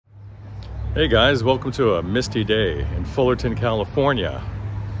Hey guys, welcome to a misty day in Fullerton, California.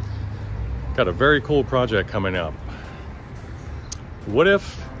 Got a very cool project coming up. What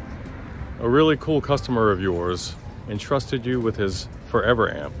if a really cool customer of yours entrusted you with his forever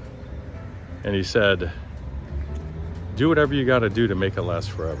amp and he said, do whatever you got to do to make it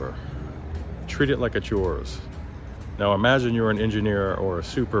last forever. Treat it like it's yours. Now imagine you're an engineer or a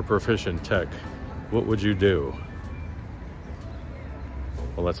super proficient tech. What would you do?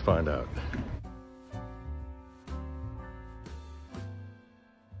 Well, let's find out.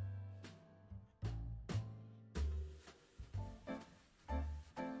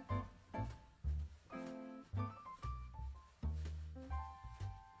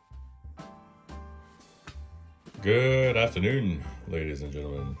 Good afternoon, ladies and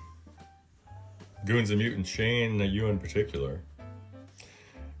gentlemen. Goons and Mutants, Shane, you in particular.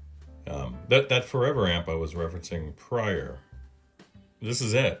 That forever amp I was referencing prior, this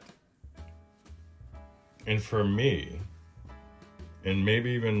is it. And for me, and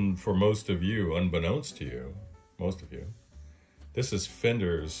maybe even for most of you, unbeknownst to you, most of you, this is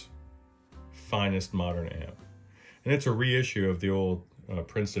Fender's finest modern amp. And it's a reissue of the old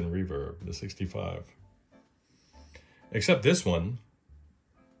Princeton Reverb, the 65. Except this one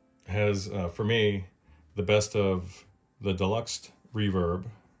has, for me, the best of the Deluxe Reverb,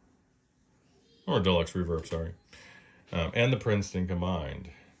 or Deluxe Reverb, sorry, and the Princeton combined.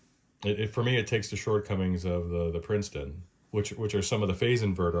 For me, it takes the shortcomings of the Princeton, which are some of the phase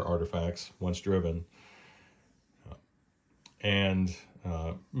inverter artifacts once driven, and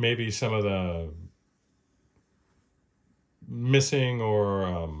maybe some of the missing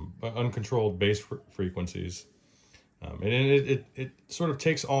or uncontrolled bass frequencies. And it sort of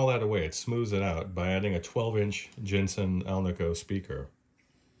takes all that away. It smooths it out by adding a 12-inch Jensen Alnico speaker.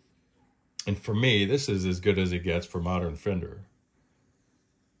 And for me, this is as good as it gets for modern Fender.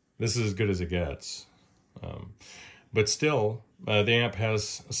 This is as good as it gets. But still, the amp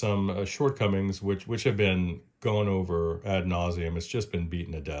has some shortcomings which have been gone over ad nauseum. It's just been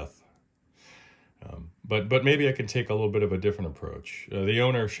beaten to death. But maybe I can take a little bit of a different approach. The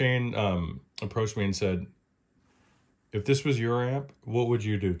owner, Shane, approached me and said, if this was your amp, what would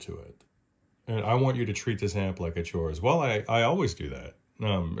you do to it? And I want you to treat this amp like it's yours. Well, I always do that.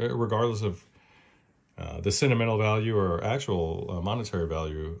 Regardless of the sentimental value or actual monetary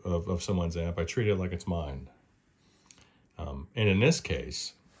value of someone's amp, I treat it like it's mine. And in this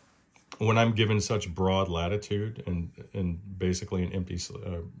case, when I'm given such broad latitude and basically an empty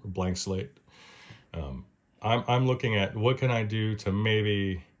blank slate, I'm looking at what can I do to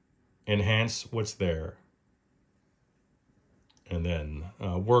maybe enhance what's there, and then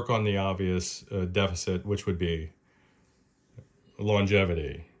work on the obvious deficit, which would be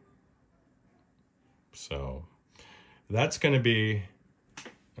longevity. So that's going to be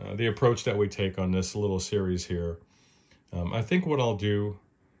the approach that we take on this little series here. I think what I'll do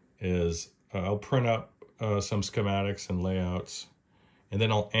is I'll print up some schematics and layouts, and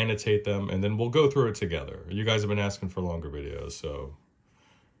then I'll annotate them, and then we'll go through it together. You guys have been asking for longer videos, so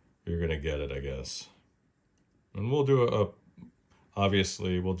you're going to get it, I guess. And we'll do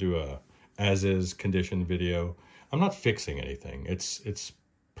obviously we'll do a as-is condition video. I'm not fixing anything. It's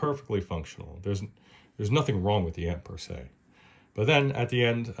perfectly functional. There's nothing wrong with the amp per se. But then at the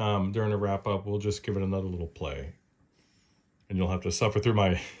end, during the wrap-up, we'll just give it another little play. And you'll have to suffer through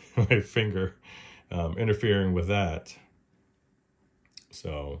my finger interfering with that.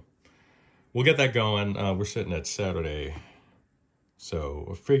 So we'll get that going. We're sitting at Saturday. So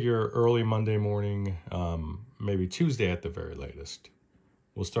I figure early Monday morning, maybe Tuesday at the very latest,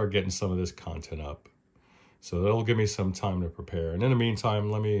 we'll start getting some of this content up. So that'll give me some time to prepare. And in the meantime,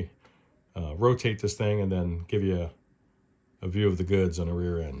 let me rotate this thing and then give you a view of the goods on the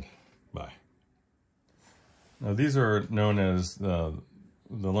rear end. Bye. Now these are known as the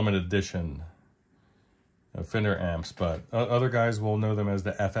limited edition Fender amps, but other guys will know them as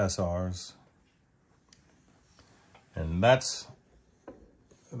the FSRs. And that's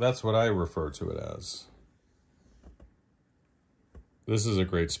what I refer to it as. This is a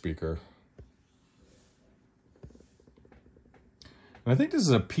great speaker. And I think this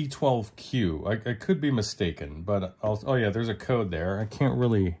is a P12Q. I could be mistaken, but oh yeah, there's a code there. I can't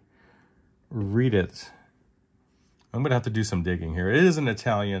really read it. I'm gonna have to do some digging here. It is an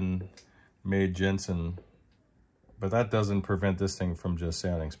Italian-made Jensen, but that doesn't prevent this thing from just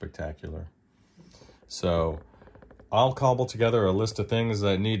sounding spectacular. So I'll cobble together a list of things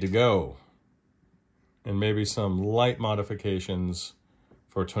that need to go, and maybe some light modifications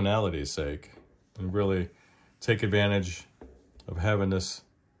for tonality's sake, and really take advantage of having this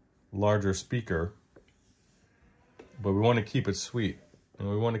larger speaker, but we want to keep it sweet. And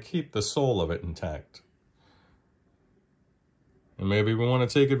we want to keep the soul of it intact. And maybe we want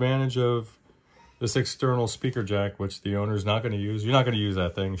to take advantage of this external speaker jack, which the owner's not going to use. You're not going to use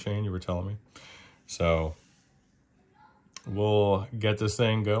that thing, Shane, you were telling me. So we'll get this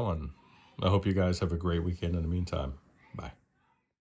thing going. I hope you guys have a great weekend in the meantime.